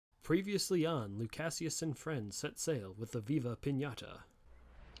Previously on, Lucasius and friends set sail with the Viva Pinata.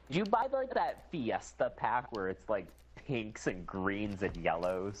 Did you buy like that Fiesta pack where it's like pinks and greens and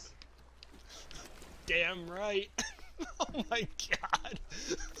yellows? Damn right. Oh my god.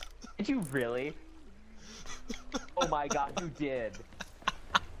 Did you really? Oh my god, you did.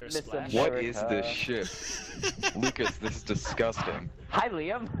 What is this ship? Lucas, this is disgusting. Hi,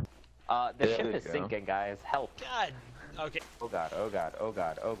 Liam. The ship is sinking, guys. Help. God. Okay. Oh god, oh god, oh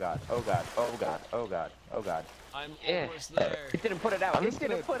god, oh god, oh god, oh god, oh god, oh god. I'm almost there. It didn't put it out. It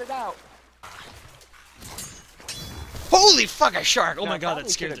didn't put it out. Holy fuck, a shark! Oh my god, that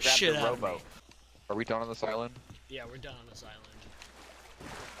scared the shit out of me. Are we done on this island? Yeah, we're done on this island.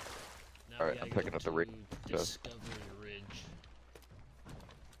 Now Alright, I'm picking up the rig. Discovery Ridge.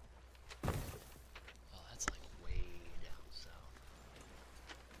 Oh, that's like way down south.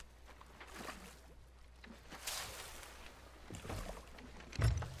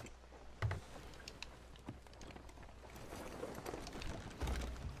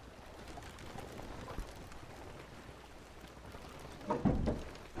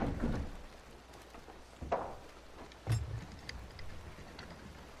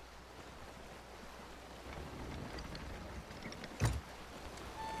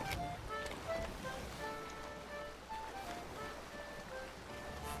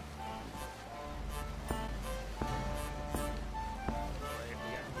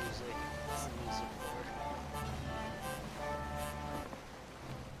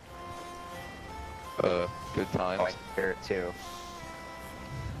 Good times. Oh, I hear it too.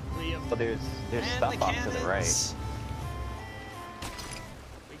 Liam. Well, there's stuff off to the right.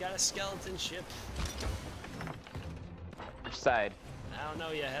 We got a skeleton ship. Which side? I don't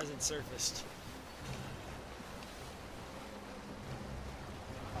know yet, hasn't surfaced.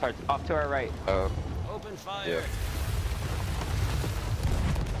 Off to our right. Open fire. Yeah.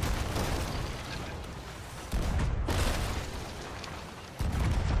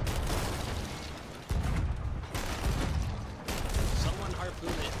 Someone harpoon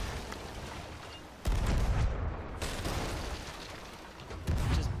it.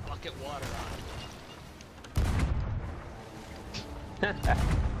 Just bucket water on it.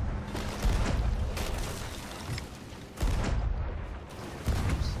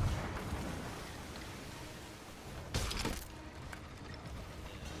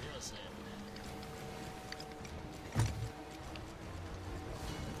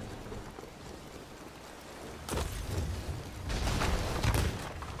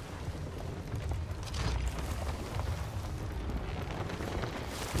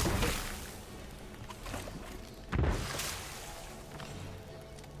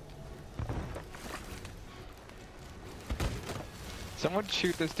 Someone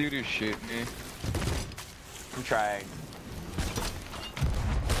shoot this dude who's shooting me. I'm trying.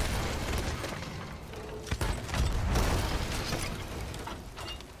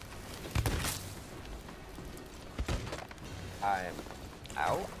 I'm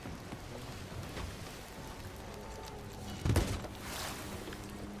out.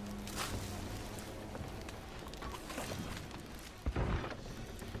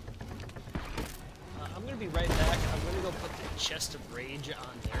 I'm gonna be right back. I'm gonna go put the chest of rage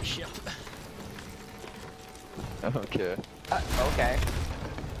on their ship. Okay. Okay.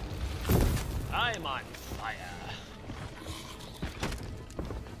 I am on fire.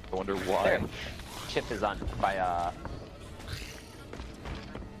 I wonder why. There. Ship is on fire.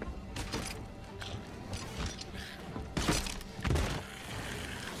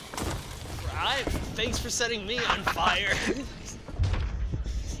 Thanks for setting me on fire.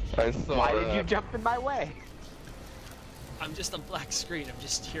 I saw Why that. did you jump in my way? I'm just on black screen. I'm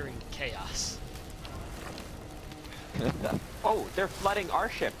just hearing chaos. Oh, they're flooding our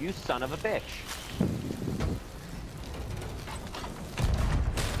ship, you son of a bitch.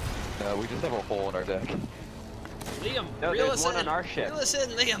 No, we just have a hole in our deck. Liam, No, reel there's us one in. on our ship. Reel us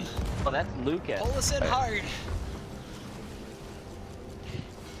in, Liam. Oh, that's Lucas. Pull us in hard.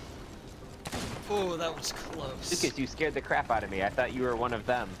 Oh, that was close. Lucas, you scared the crap out of me. I thought you were one of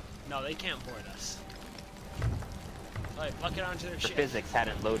them. No, they can't board us. Alright, bucket onto their The ship. physics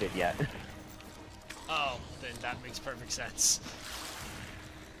hadn't loaded yet. Oh, then that makes perfect sense.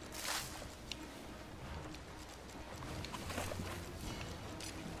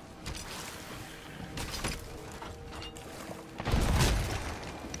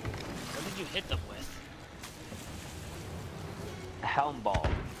 What did you hit them with? A helm ball.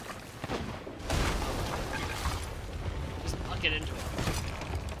 Just get into it.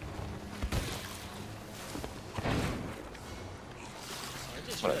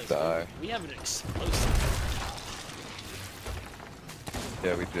 I'm gonna die. We have an explosive.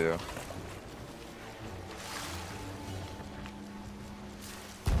 Yeah, we do.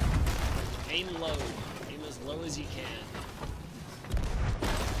 Aim low. Aim as low as you can.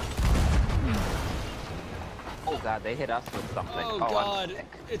 Oh god, they hit us with something. Oh, I'm god, sick.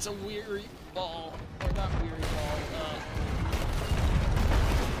 it's a weary ball. Or not weary ball.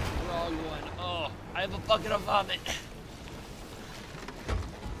 Wrong one. Oh, I have a bucket of vomit.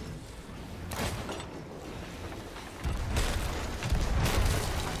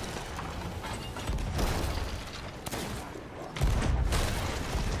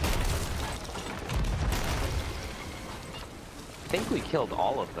 I think we killed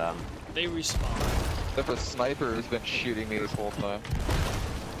all of them. They respawn. The sniper has been shooting me this whole time.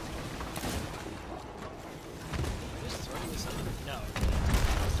 Just throwing this on. No.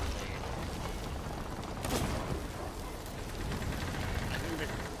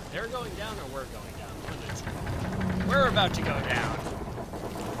 They're going down or we're going down? One of the two. We're about to go down.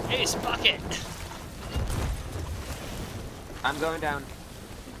 Ace bucket. I'm going down.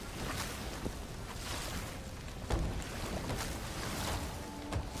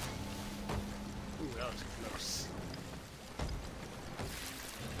 Ooh, that was close.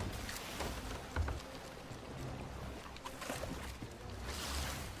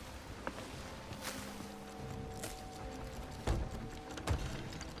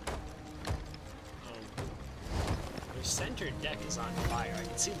 Their center deck is on fire. I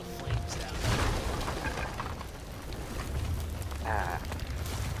can see the flames down there. Ah.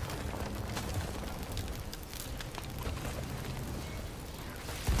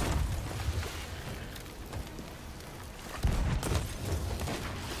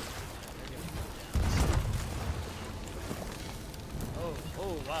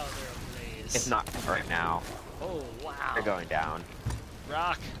 Oh, wow, they're ablaze. It's not right now. Oh, wow. They're going down.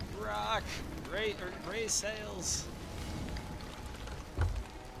 Rock, raise sails.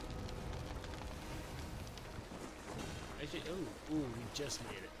 Actually, ooh, we just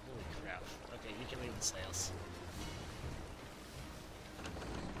made it. Holy crap. Okay, you can leave the sails.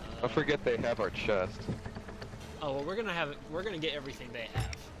 Don't forget they have our chest. Oh, well, we're gonna get everything they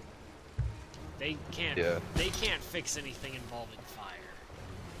have. They can't, Yeah. they can't fix anything involving fire.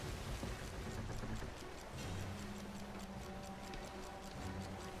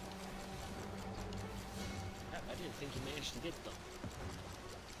 I didn't think you managed to get them.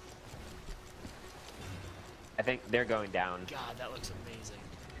 I think they're going down. God, that looks amazing.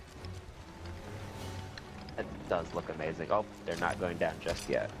 It does look amazing. Oh, they're not going down just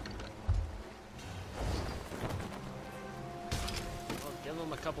yet. Well, give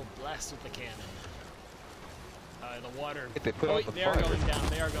them a couple blasts with the cannon. The water. If they put Oh, out wait, the they are fire. going down.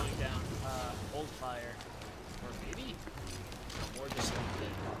 They are going down. Hold fire. Or maybe? Or just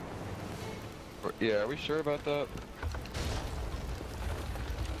Yeah, are we sure about that?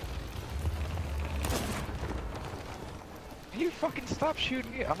 Can you fucking stop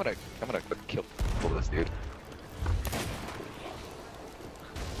shooting me? I'm gonna kill this dude.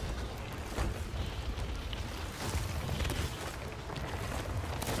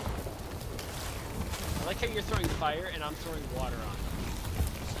 I like how you're throwing fire and I'm throwing water on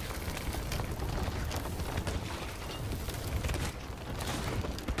them.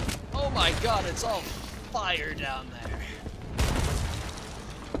 Oh my god, it's all fire down there.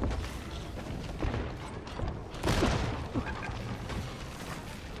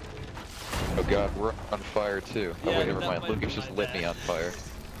 Oh god, we're on fire too. Oh Yeah, wait, never that mind. might be Lucas just my lit me bad. on fire.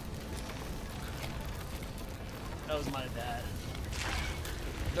 That was my bad.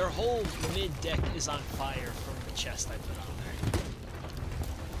 Their whole mid-deck is on fire from the chest I put on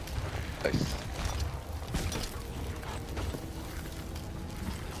there. Nice.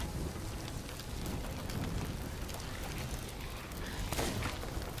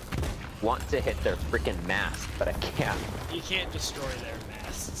 Want to hit their freaking mast, but I can't. You can't destroy their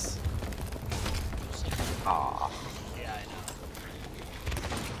masts. Aw. Yeah, I know.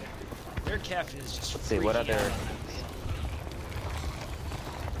 Their captain is just Let's see, what freaking other- out on that wheel.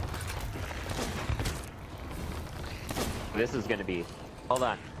 This is gonna be. Hold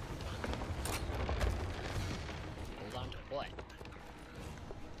on. Hold on to what?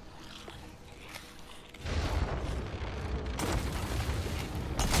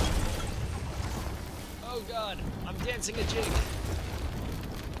 Oh god, I'm dancing a jig.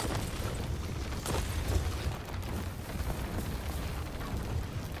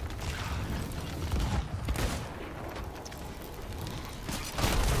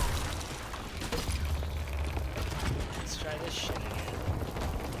 Let's try this shit again.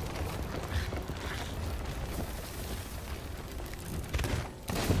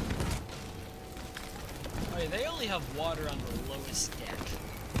 Oh yeah, they only have water on the lowest deck.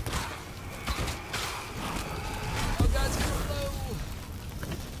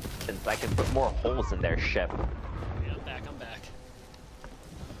 I can put more holes in their ship. Yeah, I'm back.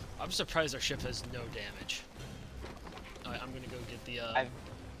 I'm surprised our ship has no damage. Alright, I'm gonna go get the,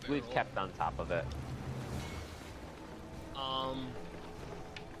 We've barrel. kept on top of it.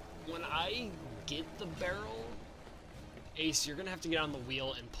 When I get the barrel, Ace, you're gonna have to get on the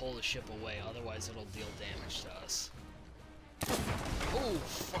wheel and pull the ship away, otherwise it'll deal damage to us. Oh,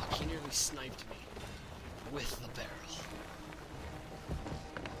 fuck, he nearly sniped me with the barrel.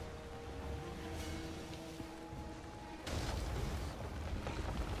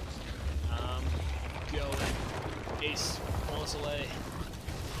 Going. Ace, pull us away.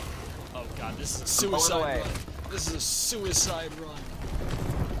 Oh god, this is a suicide run. This is a suicide run.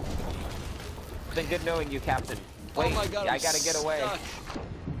 It's been good knowing you, Captain. Wait, oh my god, I gotta get away. Stuck.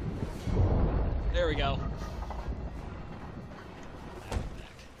 There we go.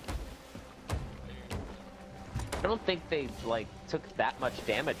 I don't think they, like, took that much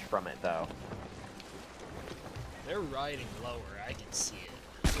damage from it, though. They're riding lower, I can see it.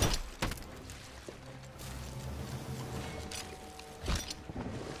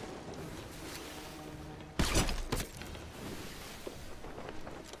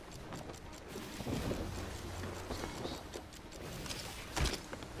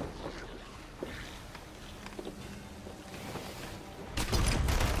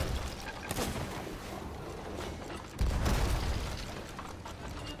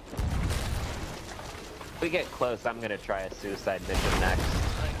 If we get close, I'm gonna try a suicide mission next.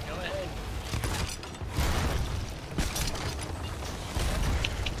 Alright, go ahead.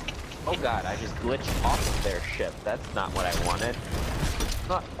 Oh god, I just glitched off of their ship. That's not what I wanted.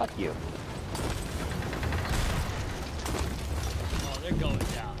 Oh, fuck you. Oh, they're going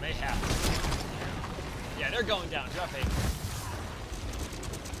down. They have to. Yeah, they're going down. Drop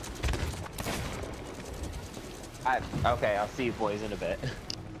A. Okay, I'll see you boys in a bit.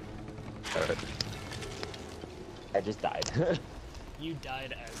 Alright. I just died. You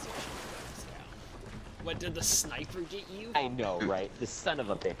died as the ship goes down. What, did the sniper get you? I know, right? The son of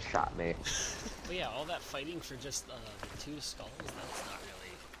a bitch shot me. But yeah, all that fighting for just 2 skulls, that's not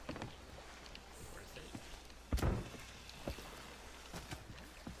really worth it.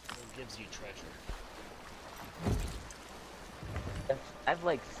 It gives you treasure. I've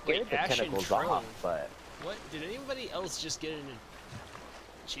like scared the Ashen tentacles Trove. off, but What, did anybody else just get an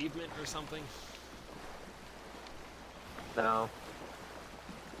achievement or something? no.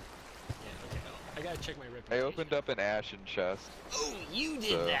 Yeah, okay, oh, I gotta check my I reputation. opened up an ashen chest. Oh, you did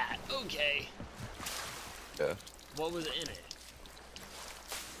So- that! Okay. Yeah. What was in it?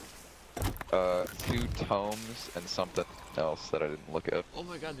 2 tomes and something else that I didn't look at. Oh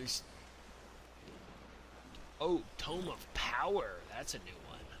my god, there's... Oh, Tome of Power! That's a new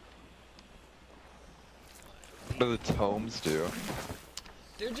one. What do the tomes do?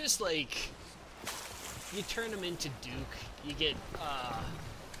 They're just like... You turn them into Duke, you get,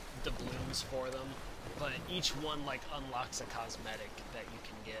 doubloons for them, but each one, like, unlocks a cosmetic that you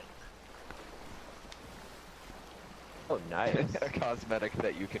can get. Oh, nice. A cosmetic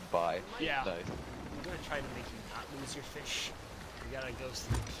that you can buy. Yeah. Nice. I'm gonna try to make you not lose your fish. You gotta go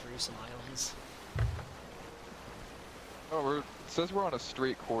through some islands. Oh, it says we're on a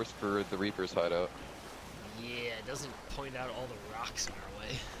straight course for the Reaper's hideout. Yeah, it doesn't point out all the rocks in our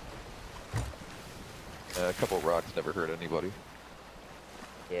way. A couple rocks never hurt anybody.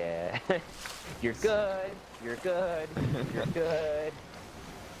 Yeah. You're good. You're good. You're good.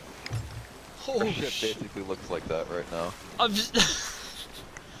 Oh, Our ship basically looks like that right now. I'm just...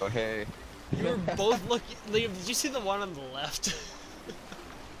 Oh, hey. You were both looking... Liam, did you see the one on the left?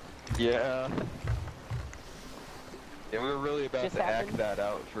 Yeah. Yeah, we were really about Just to happened. act that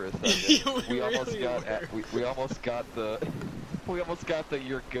out for a second. We we almost really got were. we almost got the we almost got the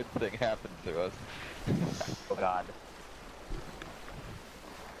 "you're good" thing happen to us. Oh god.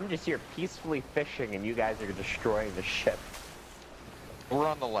 I'm just here peacefully fishing and you guys are destroying the ship. We're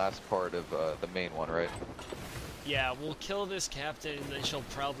on the last part of the main one, right? Yeah, we'll kill this captain and then she'll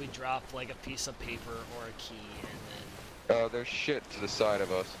probably drop like a piece of paper or a key and then... There's shit to the side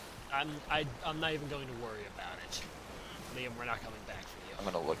of us. I'm not even going to worry about it. Liam, we're not coming back for you. I'm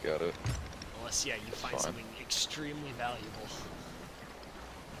gonna look at it. Unless, yeah, you find Fine. something extremely valuable.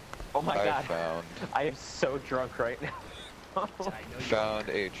 Oh my god. Found I am so drunk right now. I know you found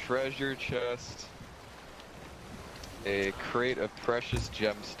a treasure chest, a crate of precious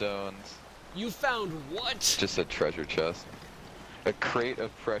gemstones. You found what? Just a treasure chest. A crate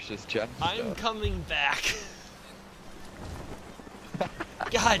of precious gemstones. I'm coming back.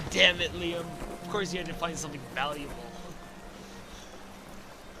 God damn it, Liam. Of course you had to find something valuable.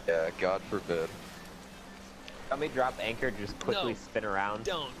 Yeah, God forbid. Let me drop anchor, just quickly No. spin around.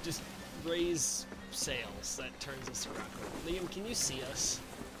 Don't. Just raise sails. That turns us around. Liam, can you see us?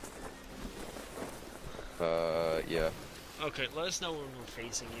 Yeah. Okay, let us know when we're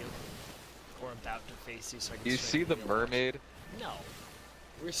facing you. Or about to face you so I can You see the wheel mermaid? No.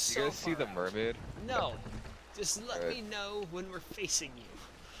 We're so You guys see the far out. mermaid? No. Just let Alright. me know when we're facing you.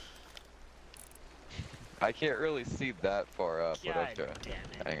 I can't really see that far up, God but okay.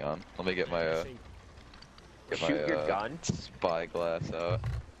 damn it. Hang on. Let me get my, I think- Shoot your gun. spyglass out.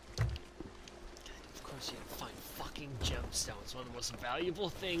 Of course you can find fucking gemstones, one of the most valuable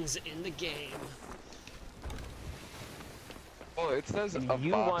things in the game. Oh, it says a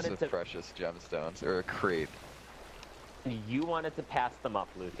You box wanted of to- precious gemstones, or a crate. You wanted to pass them up,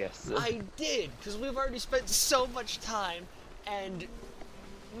 Lucas. I did, because we've already spent so much time, and...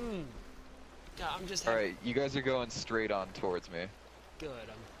 God, I'm just having... Alright, you guys are going straight on towards me. Good,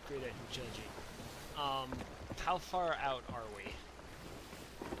 I'm great at judging. How far out are we?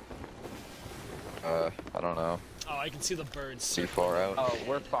 I don't know. Oh, I can see the birds. Too far out? Oh,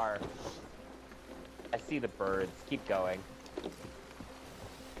 we're far. I see the birds. Keep going. I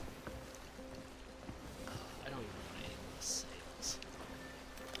don't even want to aim the sails.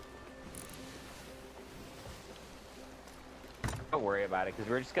 Don't worry about it, because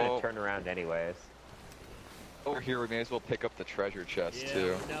we're just gonna Oh. turn around anyways. Over here, we may as well pick up the treasure chest, Yeah,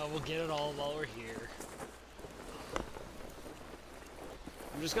 too. no, we'll get it all while we're here.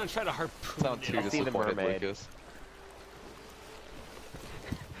 I'm just gonna try to harpoon Sound too it. see the disappointed, mermaid. Lucas.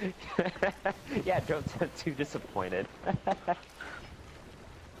 Yeah, don't sound too disappointed.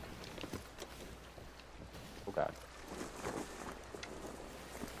 Oh god.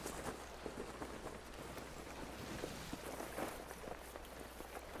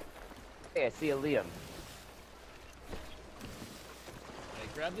 Hey, I see a Liam. Okay,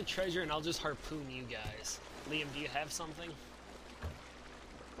 grab the treasure and I'll just harpoon you guys. Liam, do you have something?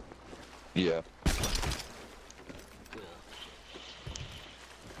 Yeah. Cool.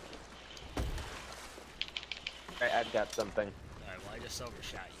 Alright, I've got something. Alright, well I just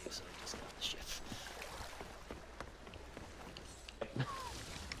overshot you, so I just got the ship.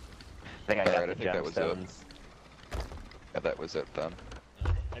 I think I got Alright, I the think that was it. gemstones. Yeah, that was it then.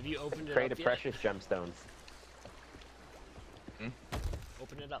 Have you opened it Crate up of yet? precious gemstones.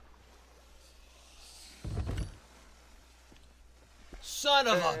 Open it up. Son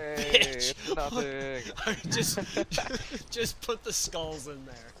of a bitch! It's nothing. I just put the skulls in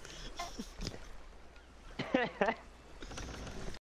there.